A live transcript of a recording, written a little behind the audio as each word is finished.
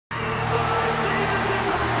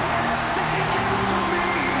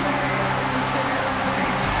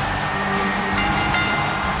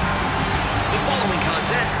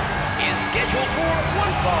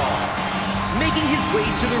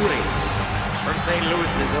St.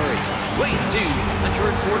 Louis, Missouri, weighing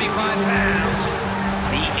 245 pounds,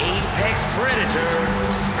 the Apex Predator,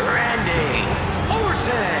 Randy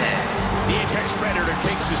Orton. The Apex Predator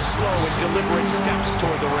takes his slow and deliberate steps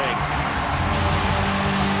toward the ring.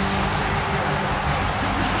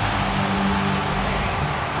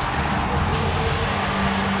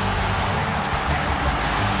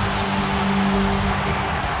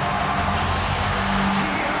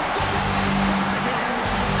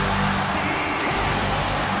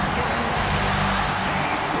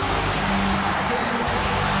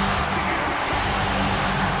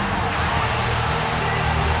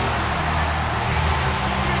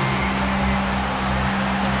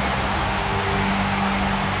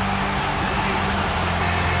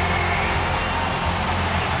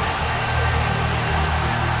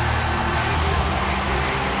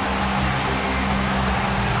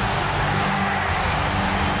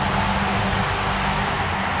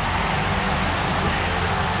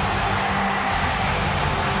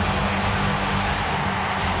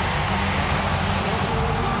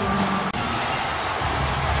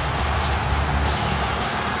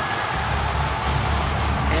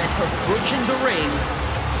 Approaching the ring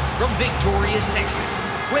from Victoria, Texas,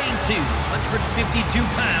 weighing 252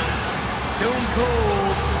 pounds, Stone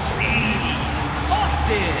Cold Steve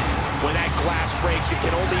Austin. When that glass breaks, it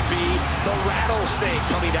can only be the rattlesnake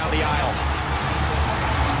coming down the aisle.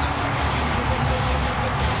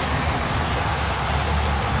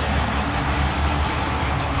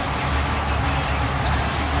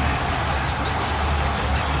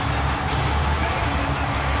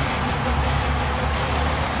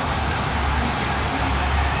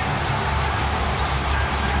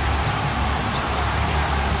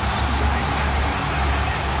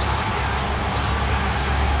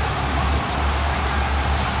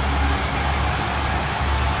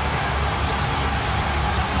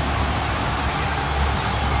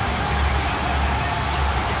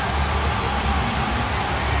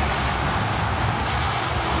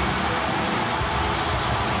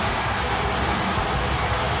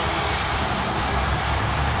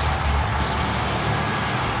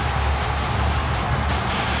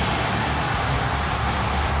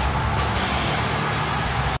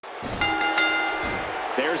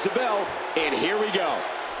 There's the bell, and here we go.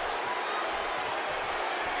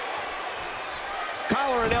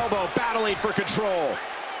 Collar and elbow battling for control.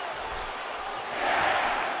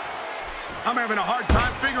 I'm having a hard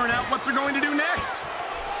time figuring out what they're going to do next.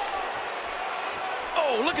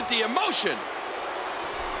 Oh, look at the emotion.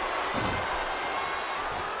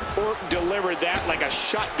 Orton delivered that like a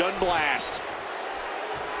shotgun blast.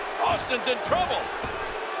 Austin's in trouble.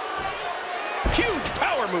 Huge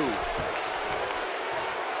power move.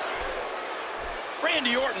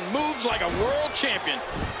 Randy Orton moves like a world champion.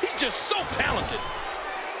 He's just so talented.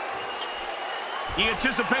 He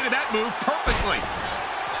anticipated that move perfectly.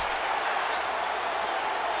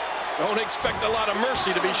 Don't expect a lot of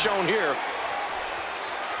mercy to be shown here.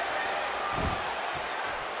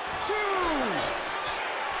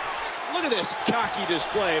 Look at this cocky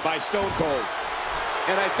display by Stone Cold.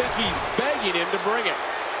 And I think he's begging him to bring it.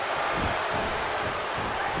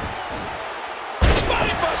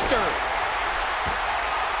 Spine buster.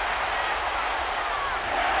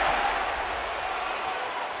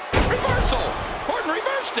 Reversal. Orton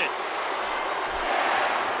reversed it.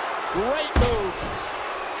 Great move.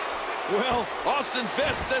 Well, Austin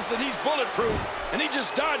Vest says that he's bulletproof, and he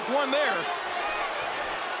just dodged one there.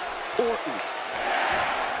 Orton.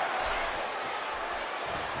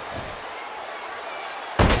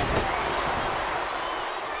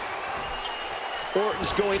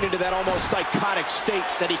 Orton's going into that almost psychotic state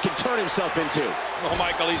that he can turn himself into. Oh,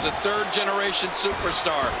 Michael, he's a third-generation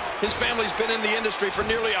superstar. His family's been in the industry for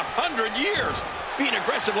nearly 100 years. Being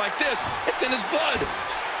aggressive like this, it's in his blood.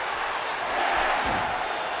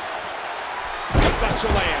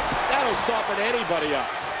 Buster lands. That'll soften anybody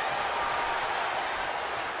up.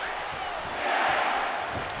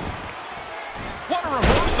 What a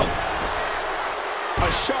reversal.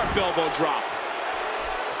 A sharp elbow drop.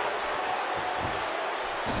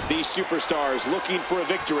 These superstars looking for a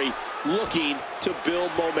victory, looking to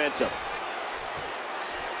build momentum.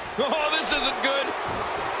 Oh, this isn't good.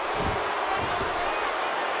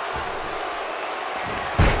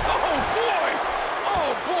 Oh, boy.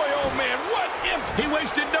 Oh, boy, oh, man, what imp. He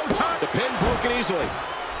wasted no time. The pin broken easily.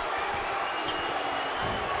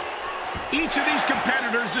 Each of these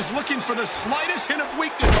competitors is looking for the slightest hint of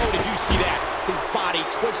weakness. Oh, did you see that? His body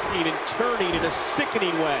twisting and turning in a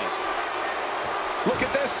sickening way. Look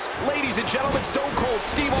at this. Ladies and gentlemen, Stone Cold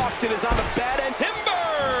Steve Austin is on the bad end.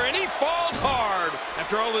 Timber, and he falls hard.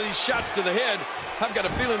 After all of these shots to the head, I've got a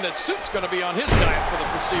feeling that Soup's going to be on his diet for the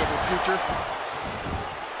foreseeable future.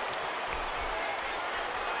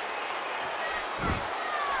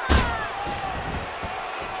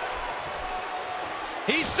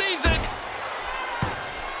 He sees it.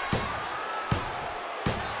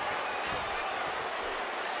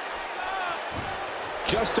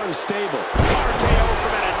 Just unstable. RKO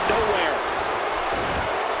from out of nowhere.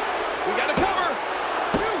 We got to cover.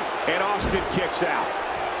 And Austin kicks out.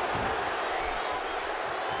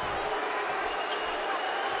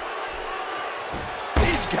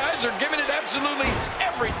 These guys are giving it absolutely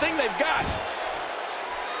everything they've got.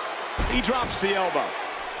 He drops the elbow.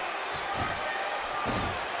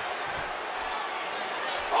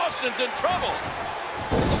 Austin's in trouble.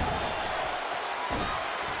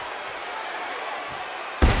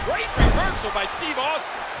 Great reversal by Steve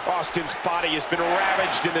Austin. Austin's body has been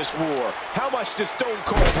ravaged in this war. How much does Stone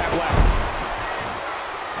Cold have left?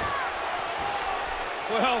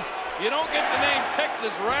 Well, you don't get the name Texas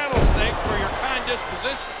Rattlesnake for your kind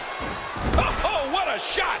disposition. Oh, what a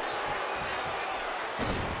shot!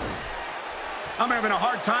 I'm having a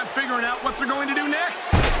hard time figuring out what they're going to do next.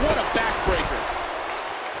 What a backbreaker.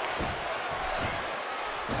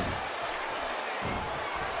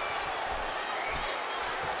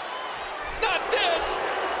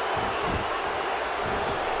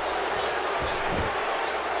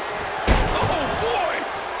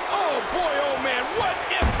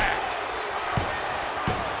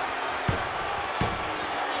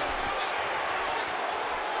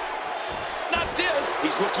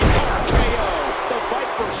 He's looking RKO. The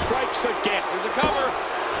Viper strikes again. Here's a cover.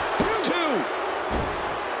 2.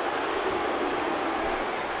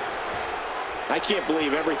 I can't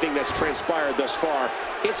believe everything that's transpired thus far.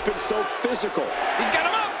 It's been so physical. He's got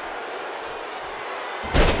him up.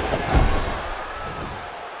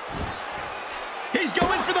 He's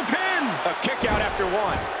going for the pin. A kick out after 1.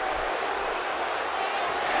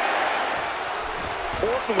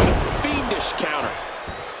 Orton with a fiendish counter.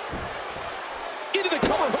 Into the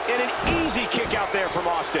cover and an easy kick out there from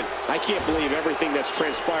Austin. I can't believe everything that's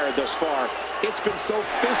transpired thus far. It's been so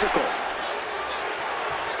physical.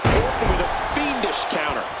 Orton with a fiendish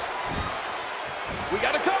counter. We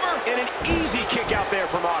got a cover. And an easy kick out there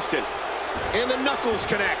from Austin. And the knuckles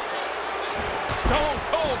connect. Stone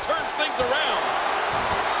Cold turns things around.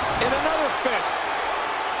 And another fist.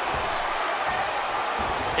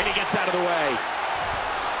 And he gets out of the way.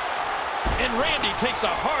 And Randy takes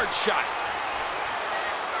a hard shot.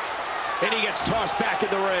 And he gets tossed back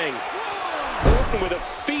in the ring. Orton with a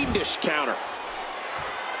fiendish counter.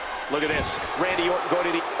 Look at this. Randy Orton going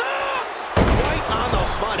to the... right on the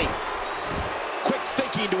money. Quick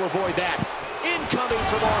thinking to avoid that. Incoming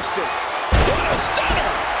from Austin. What a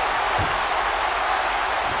stunner!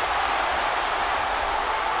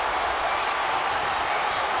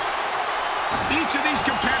 Each of these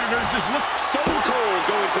competitors is Stone Cold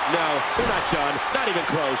going for... No, they're not done. Not even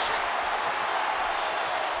close.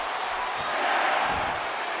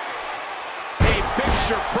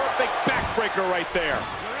 Perfect backbreaker right there.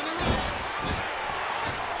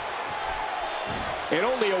 And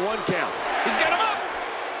only a 1 count. He's got him up.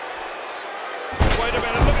 Wait a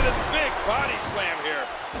minute, look at this big body slam here.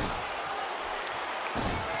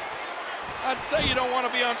 I'd say you don't want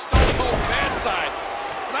to be on Stone Cold's bad side,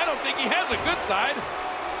 but I don't think he has a good side.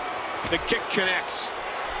 The kick connects.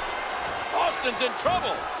 Austin's in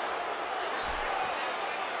trouble.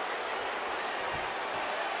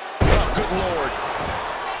 Oh, good Lord.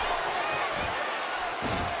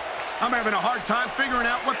 I'm having a hard time figuring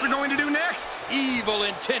out what they're going to do next. Evil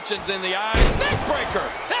intentions in the eyes. Neckbreaker.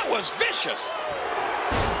 That was vicious.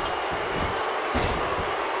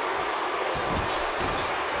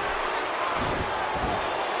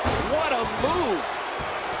 What a move.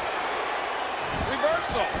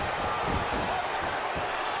 Reversal.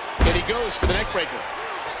 And he goes for the neckbreaker.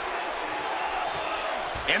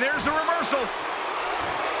 And there's the reversal.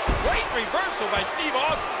 Great reversal by Steve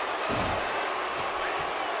Austin.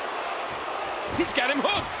 He's got him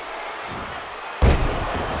hooked.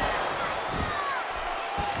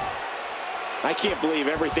 I can't believe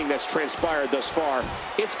everything that's transpired thus far.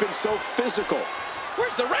 It's been so physical.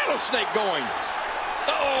 Where's the rattlesnake going?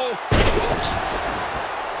 Uh-oh. Oops.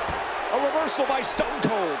 A reversal by Stone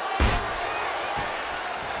Cold.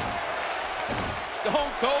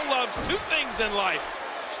 Stone Cold loves 2 things in life.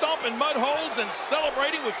 Stomping mud holes and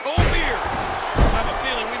celebrating with cold beer. I have a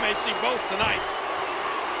feeling we may see both tonight.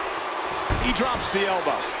 He drops the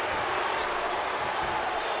elbow.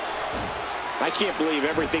 I can't believe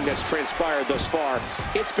everything that's transpired thus far.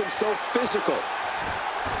 It's been so physical.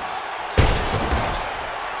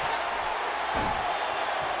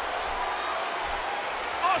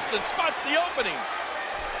 Austin spots the opening.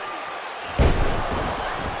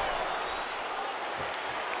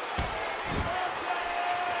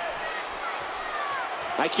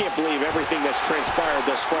 I can't believe everything that's transpired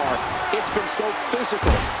thus far. It's been so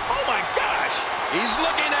physical. Oh my gosh! He's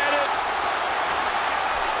looking at it.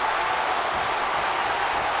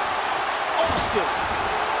 Austin.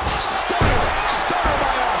 Stunner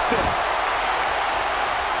by Austin.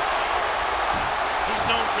 He's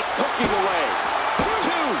known for Hooking away. 2.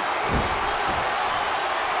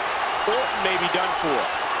 Orton may be done for.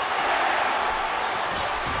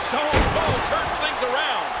 Stone Cold turns things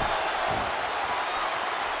around.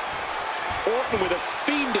 Orton with a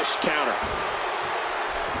fiendish counter.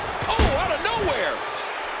 Oh, out of nowhere.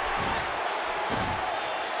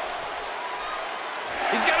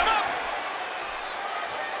 He's got him up.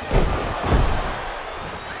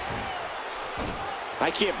 I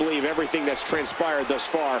can't believe everything that's transpired thus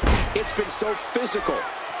far. It's been so physical.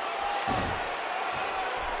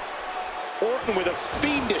 Orton with a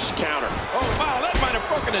fiendish counter. Oh, wow, that might have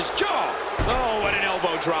broken his jaw. Oh, what an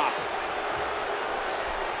elbow drop.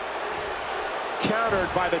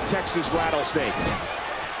 Countered by the Texas Rattlesnake.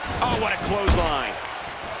 Oh, what a clothesline.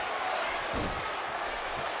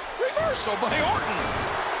 Reversal by Orton.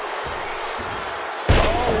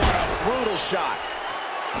 Oh, what a brutal shot.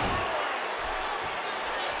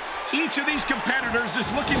 Each of these competitors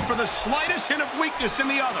is looking for the slightest hint of weakness in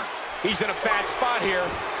the other. He's in a bad spot here.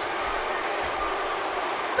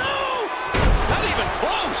 No! Not even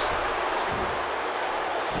close.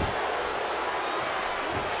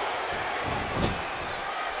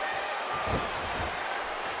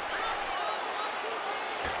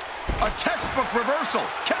 A textbook reversal.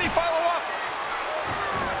 Can he follow up?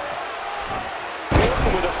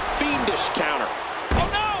 Orton with a fiendish counter. Oh,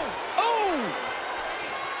 no! Oh!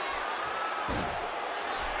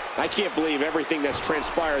 I can't believe everything that's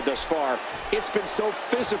transpired thus far. It's been so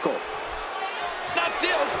physical. Not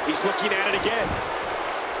this. He's looking at it again.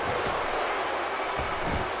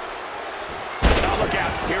 Oh, look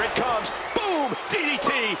out. Here it comes. Boom!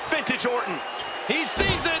 DDT. Vintage Orton. He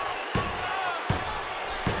sees it.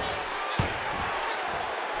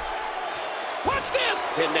 Watch this.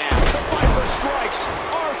 And now, the Viper strikes.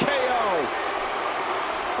 RKO.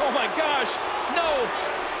 Oh, my gosh. No.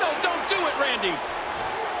 No, don't do it, Randy.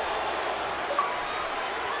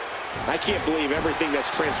 I can't believe everything that's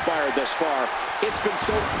transpired thus far. It's been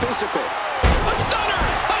so physical. A stunner!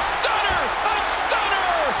 A stunner! A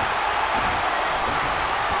stunner!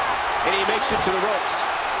 And he makes it to the ropes.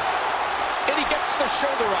 And he gets the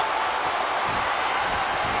shoulder up.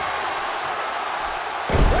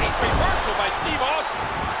 Great reversal by Steve Austin.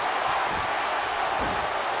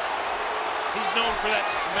 He's known for that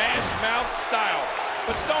smash mouth style.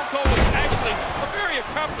 But Stone Cold is actually a very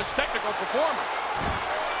accomplished technical performer.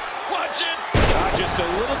 Watch it! Just a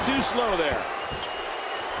little too slow there.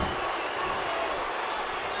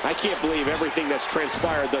 I can't believe everything that's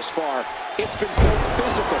transpired thus far. It's been so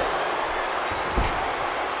physical.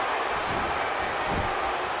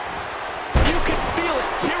 You can feel it.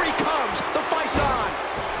 Here he comes. The fight's on.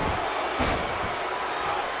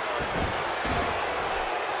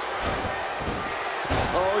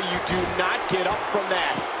 Oh, you do not get up from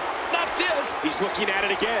that. Not this. He's looking at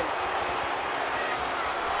it again.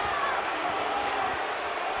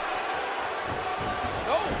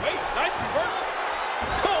 Oh, wait, nice reversal.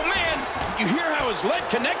 Oh, man, you hear how his leg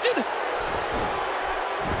connected?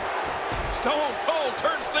 Stone Cold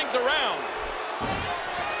turns things around.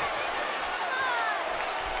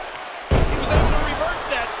 He was able to reverse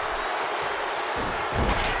that.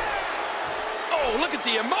 Oh, look at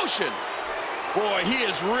the emotion. Boy, he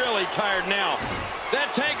is really tired now.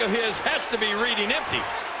 That tank of his has to be reading empty.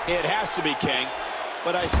 It has to be, King.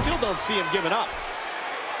 But I still don't see him giving up.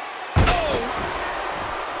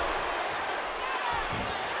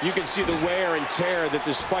 You can see the wear and tear that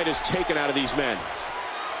this fight has taken out of these men.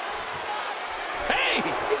 Hey,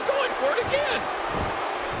 he's going for it again.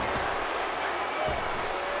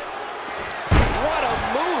 What a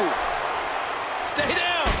move. Stay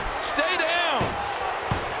down. Stay down.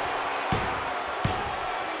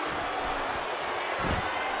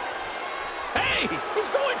 Hey, he's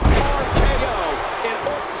going for it. RKO. And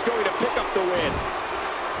Orton's going to pick up the win.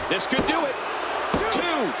 This could do it. 2,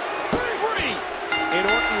 3. And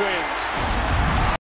Orton wins.